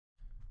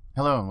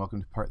Hello and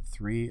welcome to part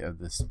 3 of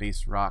the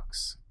Space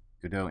Rocks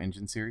Godot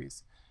Engine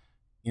series.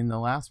 In the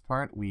last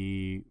part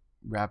we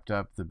wrapped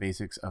up the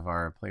basics of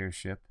our player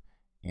ship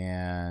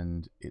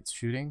and its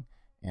shooting,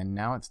 and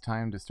now it's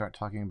time to start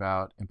talking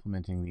about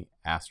implementing the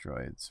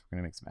asteroids. We're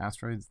going to make some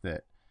asteroids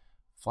that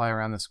fly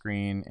around the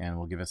screen and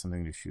will give us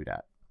something to shoot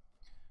at.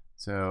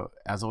 So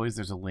as always,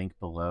 there's a link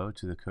below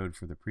to the code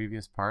for the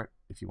previous part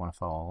if you want to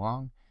follow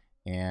along,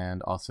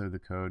 and also the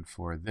code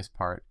for this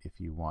part if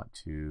you want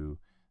to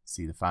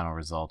see the final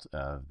result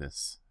of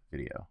this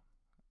video.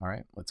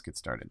 Alright, let's get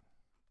started.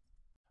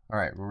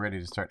 Alright, we're ready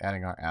to start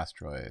adding our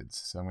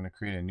asteroids. So I'm going to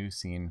create a new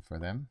scene for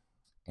them.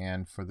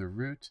 And for the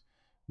root,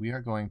 we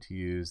are going to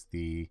use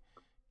the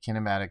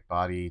kinematic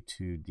body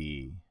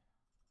 2D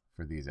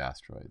for these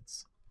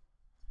asteroids.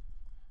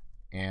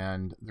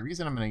 And the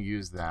reason I'm going to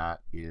use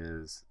that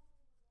is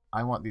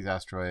I want these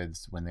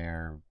asteroids, when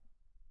they're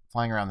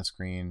flying around the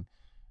screen,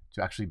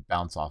 to actually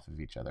bounce off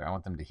of each other. I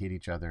want them to hit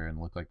each other and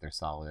look like they're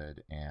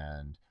solid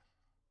and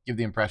give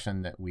the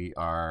impression that we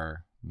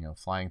are,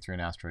 flying through an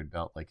asteroid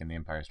belt like in The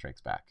Empire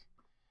Strikes Back.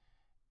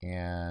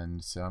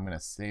 And so I'm going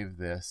to save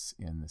this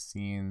in the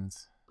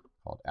scenes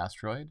called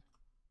asteroid.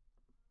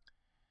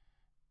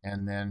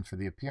 And then for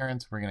the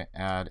appearance, we're just going to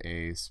add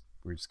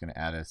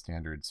a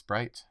standard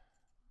sprite.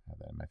 I have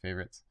that in my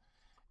favorites.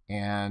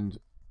 And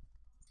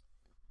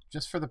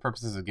just for the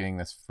purposes of getting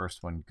this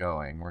first one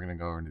going, we're going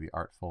to go over into the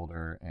art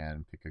folder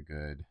and pick a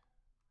good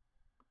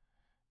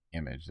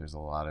image. There's a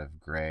lot of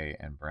gray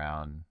and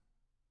brown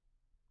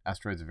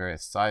asteroids of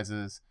various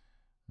sizes.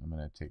 I'm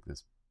going to take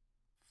this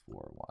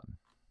 4-1.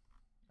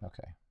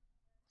 Okay.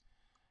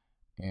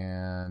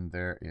 And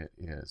there it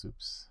is.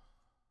 Oops.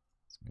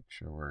 Let's make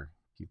sure we're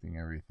keeping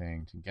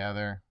everything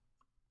together.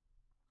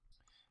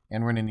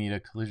 And we're going to need a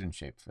collision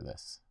shape for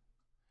this.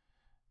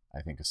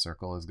 I think a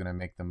circle is going to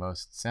make the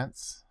most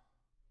sense.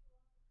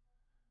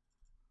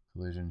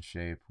 Collision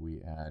shape,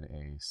 we add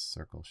a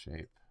circle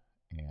shape,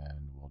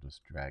 and we'll just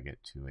drag it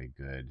to a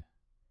good,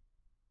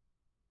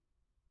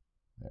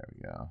 there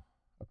we go,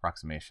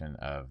 approximation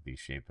of the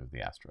shape of the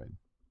asteroid.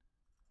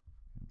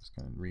 I'm just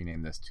going to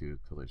rename this to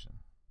collision.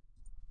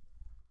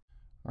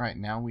 Alright,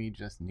 now we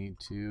just need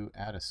to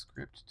add a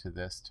script to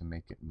this to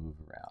make it move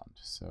around.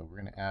 So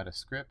we're going to add a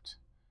script,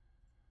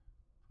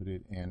 put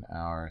it in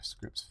our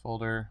scripts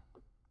folder,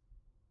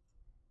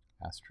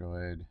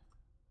 asteroid,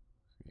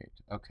 create.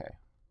 Okay.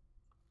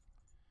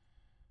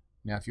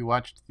 Now if you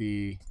watched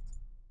the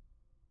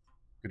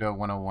Godot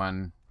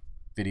 101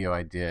 video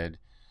I did,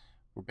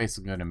 we're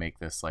basically going to make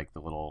this like the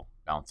little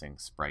bouncing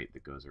sprite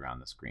that goes around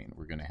the screen.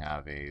 We're going to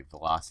have a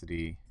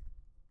velocity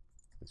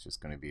that's just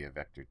going to be a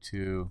vector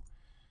 2.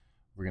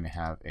 We're going to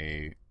have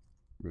a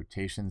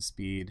rotation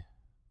speed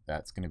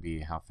that's going to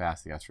be how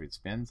fast the asteroid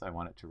spins. I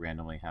want it to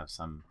randomly have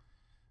some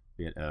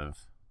bit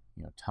of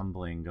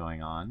tumbling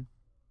going on.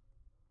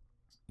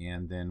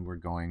 And then we're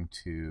going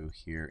to,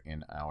 here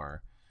in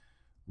our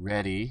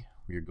ready,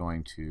 we're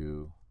going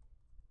to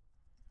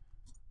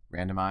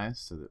randomize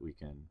so that we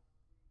can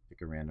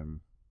pick a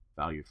random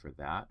value for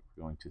that.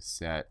 We're going to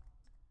set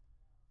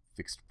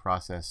fixed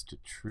process to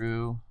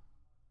true.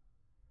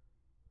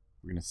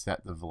 We're going to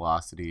set the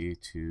velocity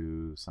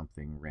to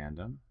something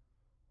random.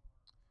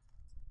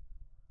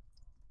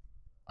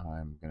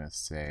 I'm going to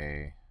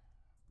say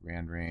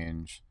rand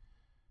range,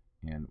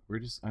 and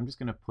I'm just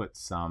going to put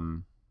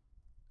some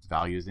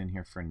values in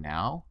here for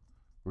now.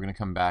 We're going to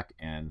come back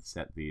and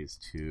set these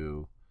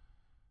to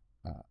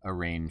a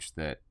range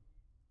that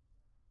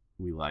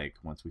we like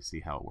once we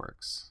see how it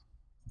works.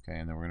 Okay,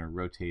 and then we're going to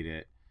rotate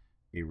it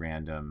a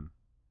random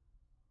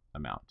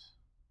amount.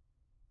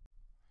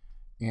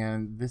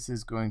 And this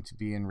is going to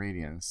be in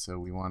radians, so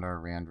we want our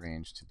rand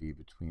range to be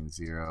between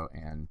 0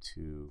 and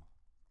 2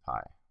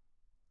 pi.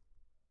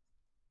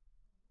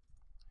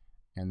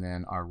 And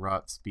then our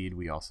rot speed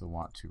we also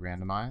want to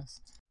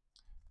randomize.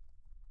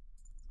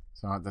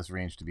 So I want this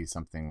range to be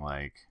something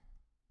like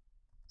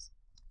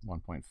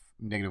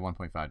negative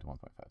 1.5 to 1.5.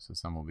 So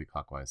some will be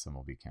clockwise, some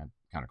will be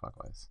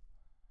counterclockwise.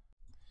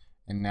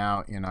 And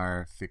now in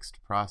our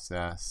fixed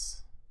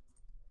process,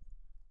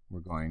 we're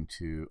going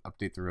to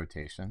update the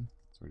rotation.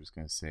 So we're just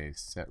going to say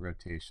set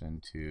rotation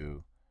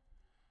to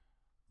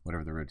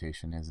whatever the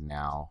rotation is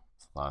now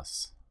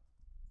plus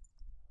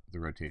the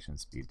rotation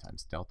speed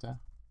times delta.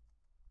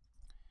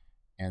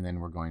 And then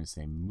we're going to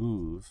say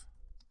move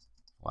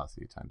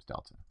velocity times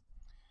delta.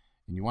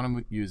 And you want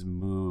to use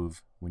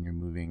move when you're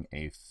moving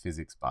a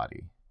physics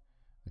body,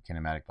 a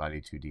kinematic body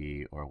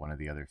 2D, or one of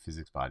the other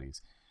physics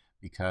bodies,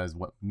 because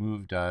what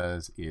move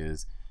does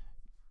is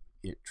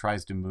it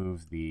tries to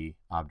move the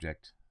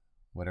object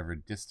whatever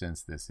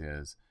distance this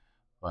is,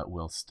 but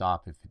will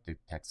stop if it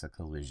detects a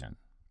collision.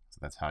 So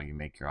that's how you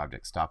make your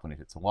object stop when it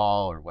hits a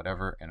wall or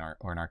whatever.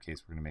 Or in our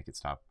case, we're going to make it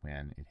stop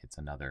when it hits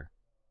another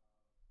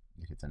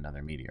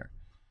meteor.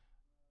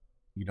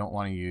 You don't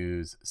want to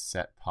use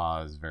set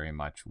pause very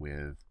much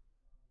with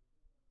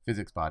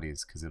physics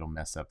bodies because it'll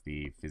mess up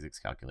the physics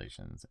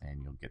calculations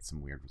and you'll get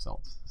some weird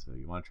results. So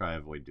you want to try to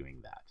avoid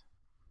doing that.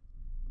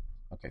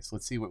 Okay, so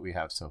let's see what we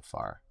have so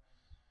far.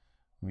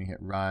 When we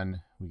hit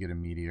run, we get a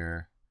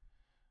meteor.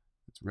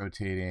 It's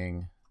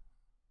rotating,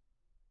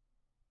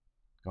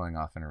 going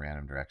off in a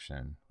random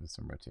direction with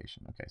some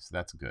rotation. Okay, so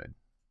that's good.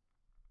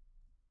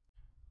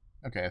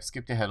 Okay, I've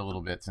skipped ahead a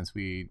little bit since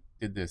we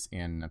did this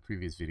in a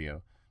previous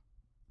video.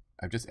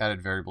 I've just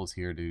added variables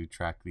here to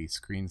track the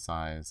screen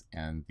size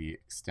and the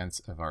extents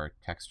of our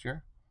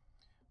texture,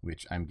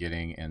 which I'm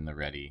getting in the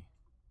ready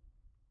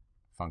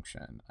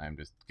function. I'm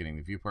just getting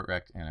the viewport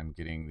rect, and I'm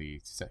getting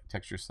the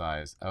texture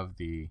size of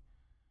the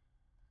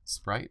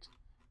sprite,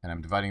 and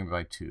I'm dividing it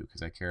by 2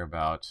 because I care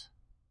about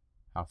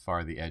how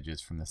far the edge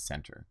is from the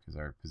center, because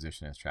our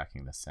position is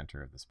tracking the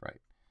center of the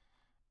sprite.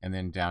 And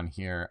then down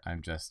here,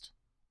 I've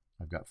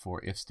got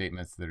 4 if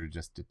statements that are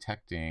just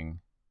detecting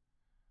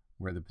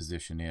where the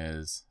position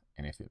is,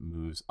 and if it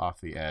moves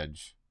off the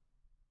edge,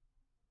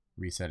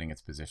 resetting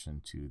its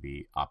position to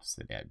the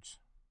opposite edge.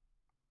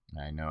 And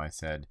I know I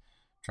said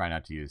try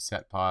not to use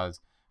set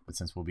pause, but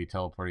since we'll be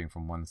teleporting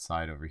from one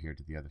side over here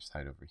to the other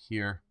side over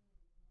here,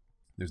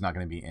 there's not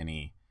going to be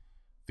any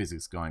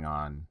physics going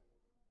on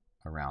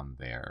around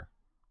there,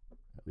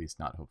 at least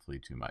not hopefully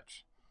too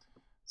much.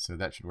 So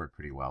that should work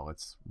pretty well.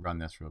 Let's run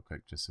this real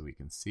quick just so we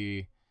can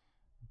see.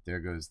 There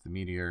goes the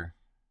meteor,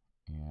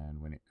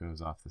 and when it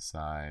goes off the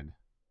side,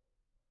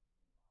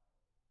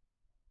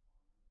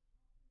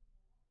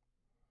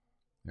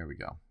 there we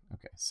go.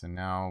 Okay, so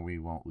now we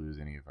won't lose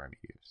any of our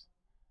meteors.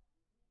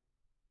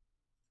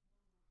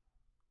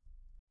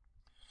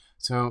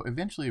 So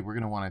eventually we're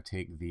going to want to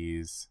take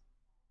these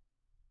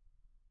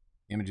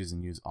images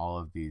and use all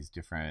of these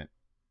different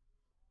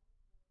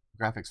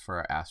graphics for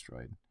our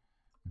asteroid.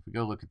 If we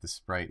go look at the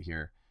sprite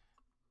here,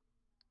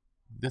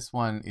 this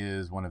one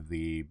is one of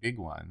the big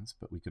ones,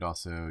 but we could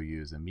also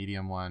use a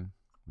medium one,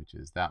 which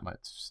is that much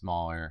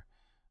smaller.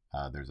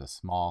 There's a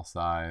small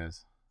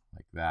size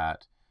like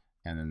that,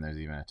 and then there's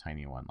even a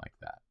tiny one like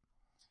that.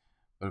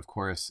 But of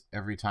course,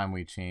 every time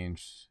we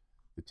change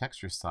the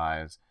texture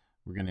size,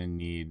 we're going to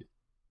need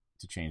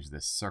to change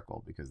this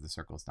circle because the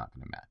circle is not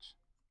going to match.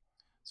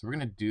 So we're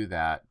going to do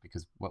that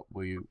because what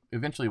we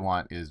eventually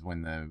want is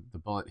when the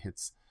bullet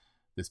hits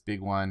this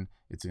big one,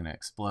 it's going to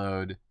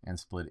explode and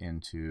split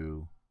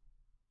into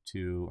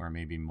 2 or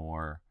maybe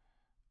more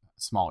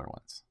smaller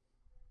ones.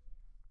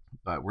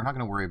 But we're not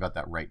going to worry about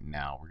that right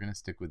now. We're going to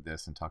stick with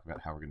this and talk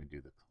about how we're going to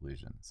do the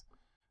collisions.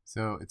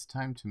 So it's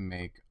time to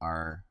make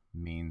our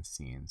main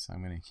scene. So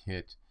I'm going to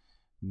hit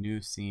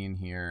new scene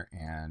here,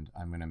 and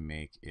I'm going to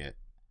make it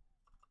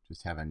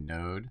just have a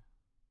node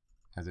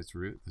as its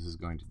root. This is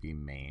going to be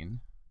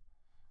main.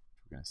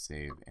 We're going to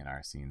save in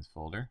our scenes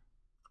folder.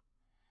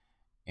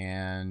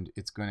 And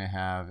it's going to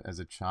have, as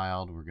a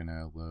child, we're going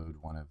to load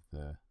one of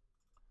the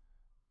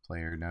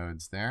player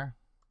nodes there.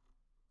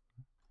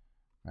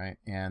 Right?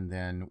 And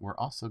then we're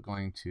also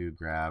going to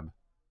grab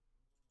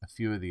a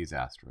few of these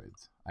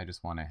asteroids. I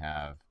just want to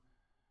have,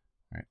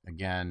 right,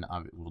 again,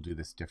 we'll do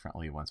this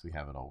differently once we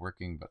have it all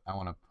working, but I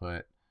want to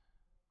put,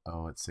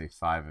 let's say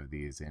 5 of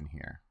these in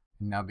here.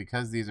 Now,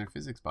 because these are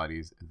physics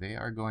bodies, they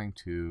are going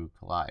to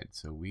collide.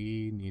 So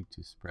we need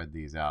to spread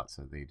these out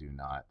so they do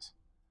not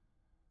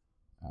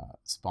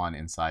spawn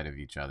inside of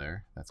each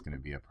other. That's going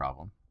to be a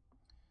problem.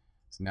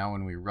 So now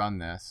when we run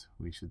this,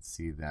 we should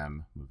see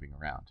them moving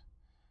around.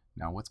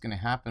 Now what's going to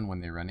happen when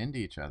they run into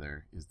each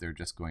other is they're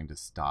just going to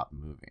stop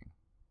moving,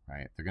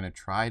 right? They're going to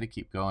try to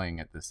keep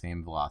going at the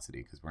same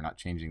velocity because we're not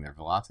changing their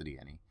velocity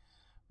any.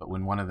 But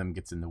when one of them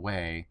gets in the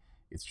way,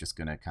 it's just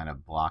going to kind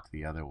of block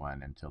the other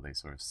one until they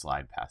sort of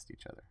slide past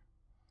each other.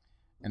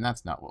 And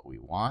that's not what we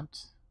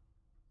want.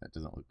 That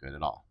doesn't look good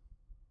at all.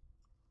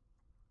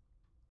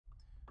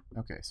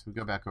 Okay, so we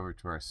go back over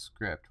to our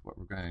script. What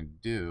we're going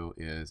to do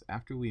is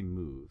after we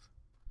move,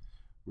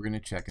 we're going to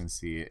check and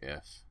see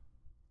if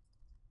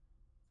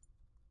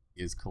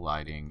is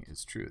colliding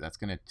is true. That's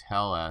going to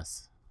tell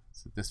us,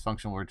 so this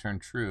function will return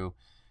true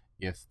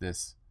if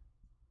this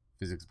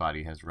physics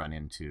body has run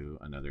into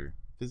another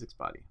physics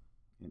body.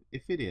 And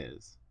if it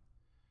is,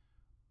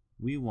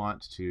 we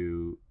want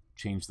to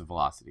change the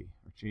velocity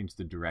or change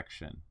the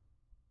direction,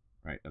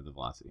 right, of the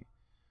velocity.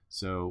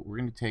 So we're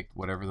going to take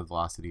whatever the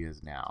velocity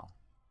is now,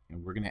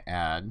 and we're going to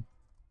add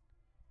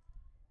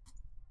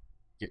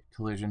get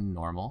collision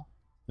normal.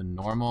 The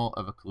normal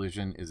of a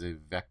collision is a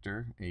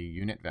vector, a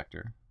unit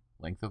vector,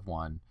 length of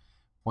 1,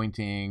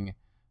 pointing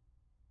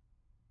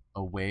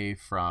away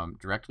from,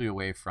 directly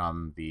away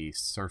from the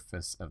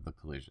surface of the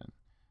collision.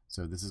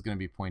 So this is going to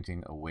be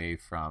pointing away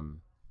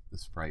from the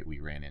sprite we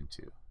ran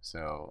into.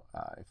 So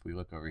if we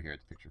look over here at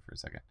the picture for a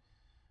second,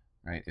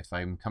 right? If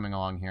I'm coming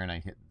along here and I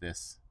hit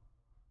this,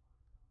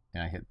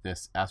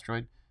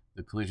 asteroid,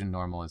 the collision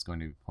normal is going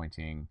to be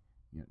pointing,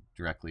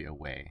 directly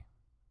away,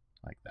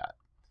 like that.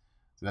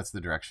 So that's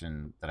the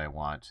direction that I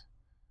want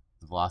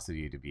the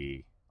velocity to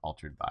be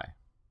altered by.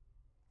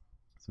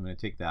 So I'm going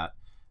to take that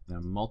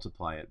and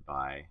multiply it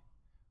by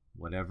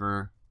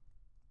whatever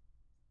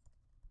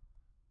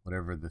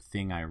the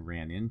thing I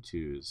ran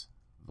into's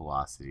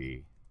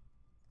velocity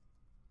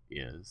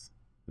is,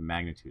 the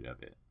magnitude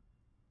of it,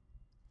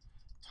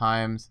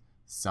 times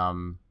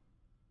some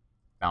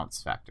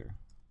bounce factor.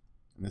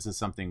 And this is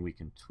something we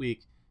can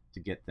tweak to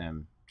get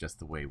them just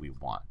the way we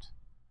want.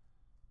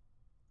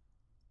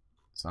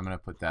 So I'm going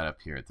to put that up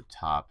here at the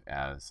top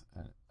as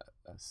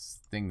a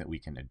thing that we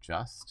can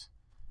adjust.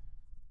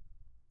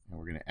 And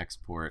we're going to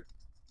export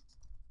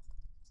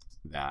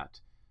that.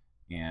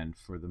 And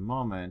for the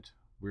moment,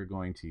 we're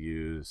going to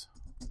use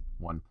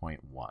 1.1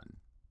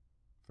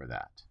 for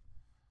that.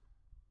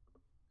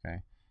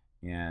 Okay,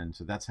 and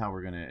so that's how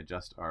we're going to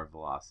adjust our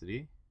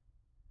velocity.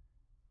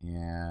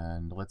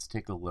 And let's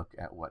take a look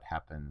at what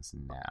happens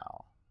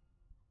now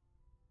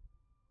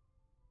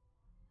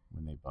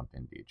when they bump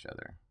into each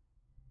other.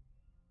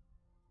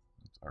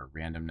 Our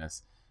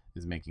randomness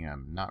is making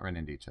them not run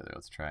into each other.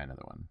 Let's try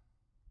another one.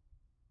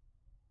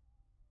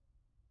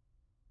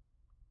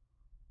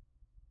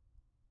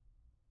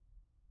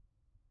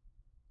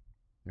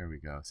 There we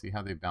go. See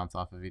how they bounce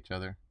off of each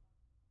other?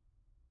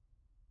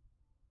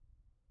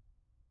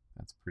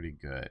 That's pretty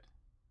good.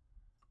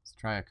 Let's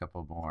try a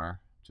couple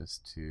more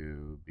just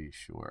to be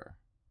sure.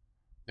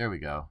 There we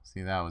go.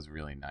 See, that was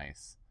really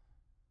nice.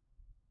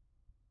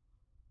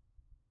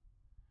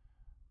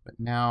 But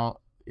now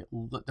it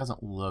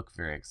doesn't look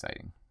very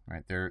exciting,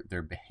 right?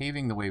 They're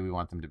behaving the way we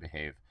want them to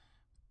behave.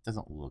 It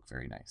doesn't look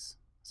very nice.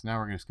 So now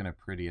we're just going to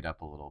pretty it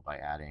up a little by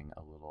adding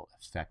a little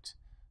effect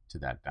to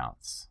that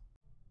bounce.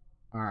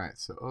 All right,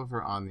 so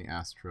over on the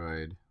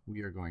asteroid,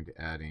 we are going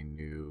to add a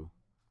new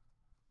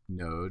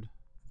node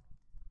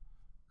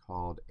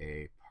called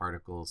a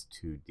particles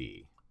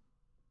 2D.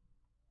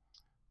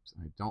 So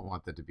I don't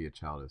want that to be a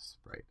child of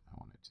sprite. I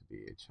want it to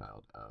be a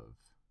child of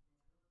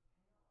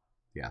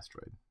the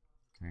asteroid.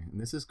 Okay, and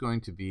this is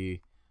going to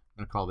be,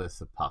 I'm going to call this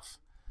a puff.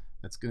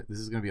 This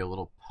is going to be a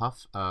little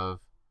puff of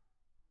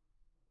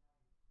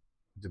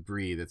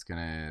debris that's going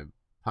to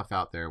puff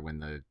out there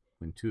when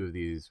two of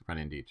these run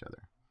into each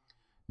other.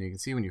 Now you can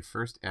see when you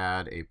first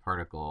add a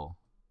particle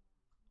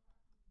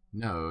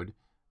node,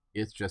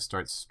 it just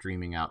starts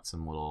streaming out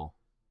some little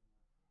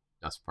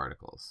dust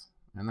particles.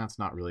 And that's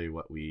not really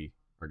what we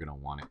are going to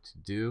want it to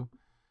do.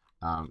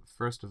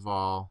 First of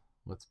all,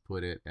 let's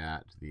put it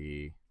on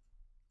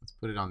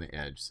the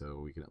edge so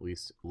we can at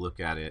least look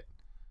at it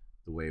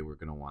the way we're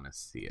going to want to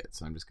see it.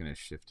 So I'm just going to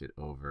shift it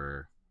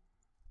over,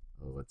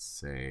 let's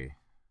say,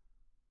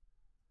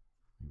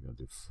 maybe I'll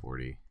do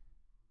 40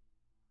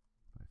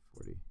 by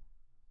 40.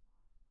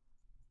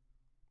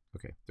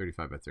 Okay,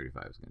 35 by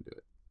 35 is going to do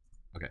it.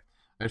 Okay,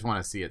 I just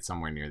want to see it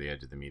somewhere near the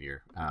edge of the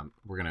meteor.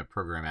 We're going to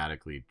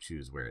programmatically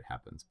choose where it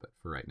happens, but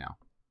for right now.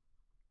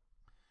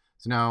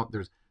 So now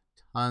there's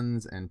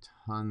tons and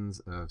tons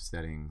of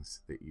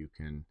settings that you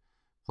can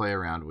play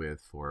around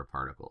with for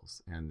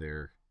particles, and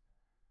they're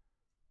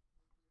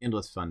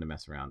endless fun to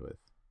mess around with.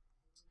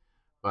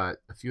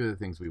 But a few of the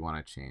things we want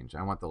to change.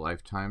 I want the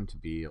lifetime to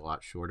be a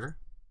lot shorter.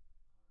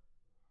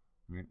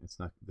 Right?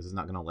 This is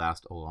not going to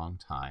last a long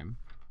time.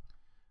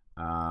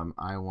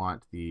 I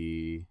want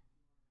the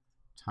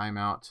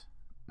timeout.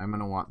 I'm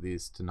going to want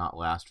these to not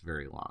last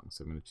very long,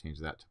 so I'm going to change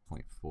that to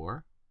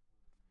 0.4.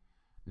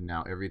 And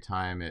now every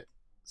time it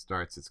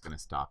starts, it's going to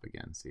stop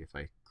again. See, if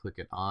I click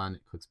it on,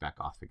 it clicks back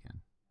off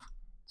again.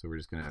 So we're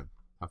just going to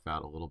puff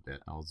out a little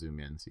bit. I'll zoom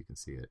in so you can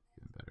see it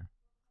even better.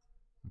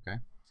 Okay,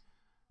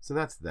 so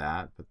that's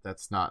that, but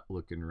that's not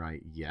looking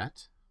right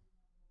yet.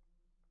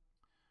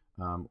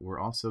 We're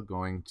also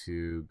going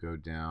to go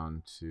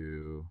down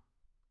to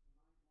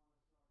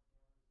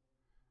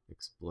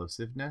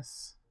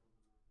explosiveness.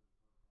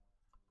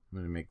 I'm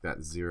going to make that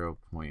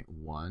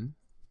 0.1,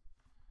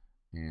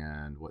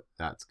 and what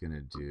that's going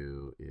to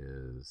do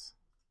is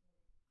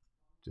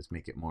just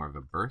make it more of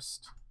a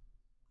burst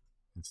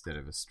instead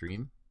of a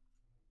stream.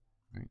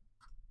 Right?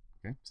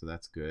 Okay, so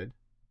that's good.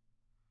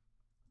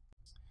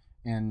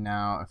 And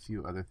now a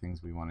few other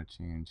things we want to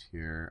change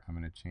here. I'm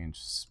going to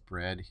change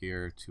spread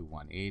here to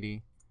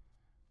 180.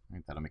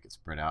 Right, that'll make it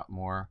spread out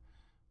more.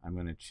 I'm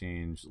going to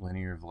change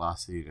linear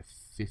velocity to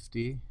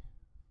 50, a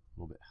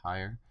little bit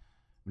higher.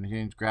 I'm going to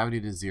change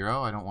gravity to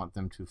 0. I don't want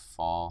them to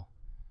fall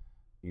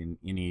in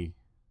any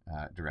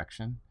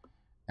direction.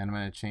 And I'm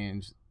going to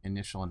change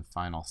initial and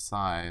final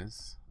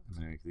size. I'm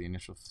going to make the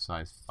initial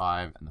size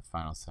 5 and the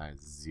final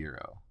size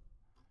 0.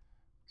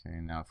 Okay,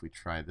 now if we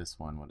try this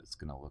one, what it's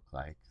going to look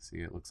like. See,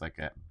 it looks like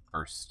a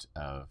burst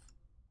of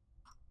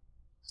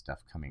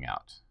stuff coming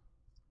out.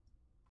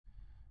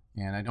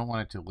 And I don't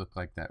want it to look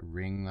like that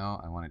ring,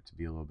 though. I want it to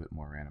be a little bit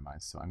more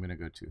randomized. So I'm going to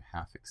go to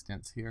half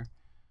extents here.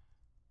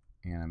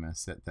 And I'm going to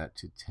set that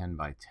to 10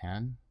 by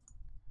 10,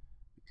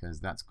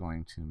 because that's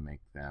going to make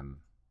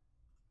them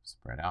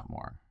spread out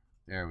more.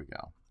 There we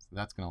go. So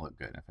that's going to look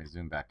good. If I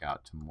zoom back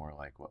out to more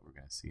like what we're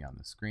going to see on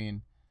the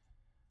screen,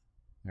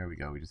 there we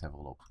go. We just have a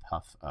little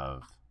puff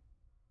of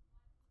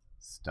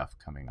stuff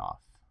coming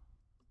off.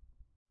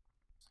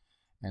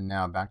 And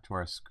now back to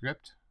our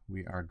script.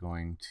 We are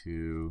going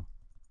to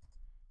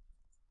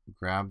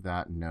grab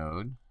that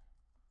node,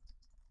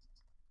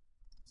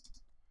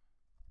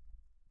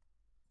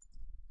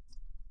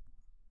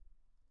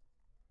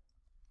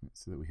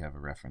 so that we have a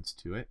reference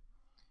to it.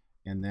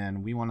 And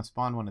then we want to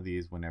spawn one of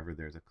these whenever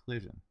there's a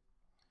collision.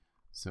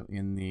 So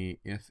in the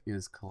if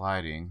is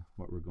colliding,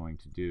 what we're going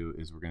to do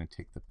is we're going to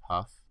take the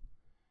puff,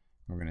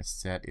 we're going to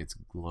set its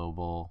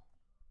global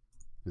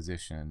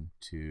position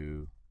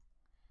to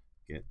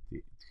get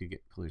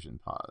collision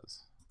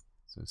pause.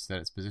 So set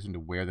its position to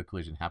where the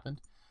collision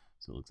happened.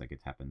 So it looks like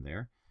it happened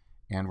there.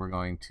 And we're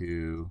going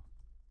to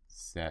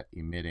set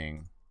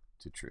emitting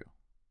to true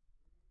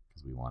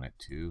because we want it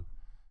to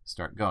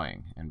start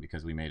going. And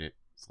because we made its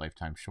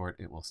lifetime short,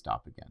 it will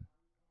stop again.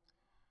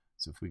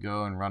 So if we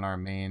go and run our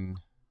main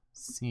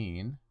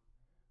scene,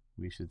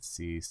 we should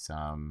see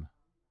some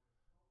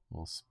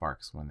little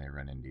sparks when they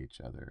run into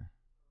each other.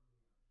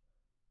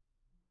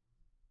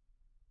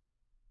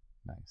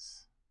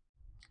 Nice.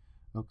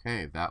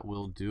 Okay, that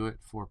will do it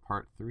for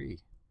part 3.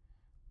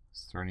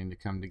 Starting to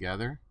come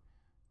together.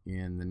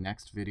 In the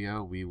next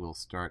video, we will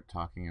start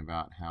talking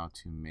about how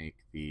to make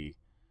the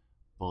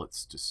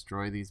bullets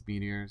destroy these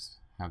meteors,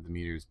 have the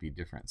meteors be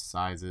different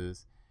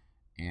sizes,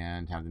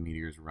 and have the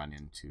meteors run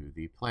into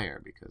the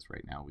player, because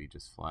right now we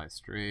just fly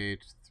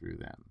straight through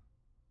them.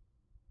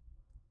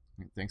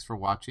 Thanks for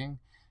watching,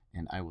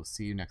 and I will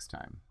see you next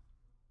time.